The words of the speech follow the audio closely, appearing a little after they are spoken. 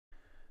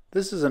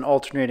This is an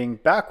alternating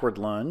backward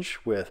lunge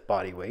with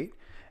body weight.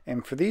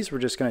 And for these, we're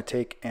just going to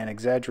take an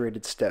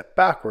exaggerated step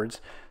backwards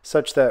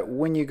such that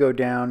when you go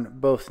down,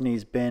 both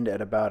knees bend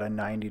at about a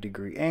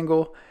 90-degree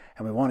angle.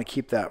 And we want to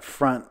keep that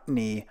front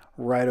knee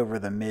right over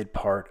the mid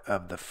part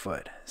of the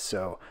foot.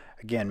 So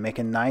again,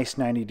 making nice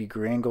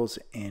 90-degree angles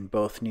in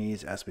both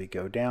knees as we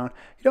go down.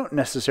 You don't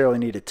necessarily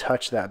need to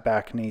touch that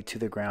back knee to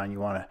the ground. You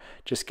want to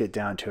just get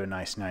down to a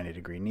nice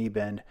 90-degree knee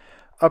bend.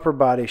 Upper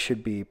body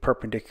should be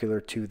perpendicular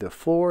to the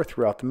floor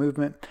throughout the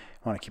movement.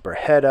 We want to keep our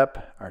head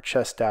up, our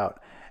chest out,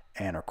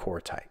 and our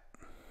core tight.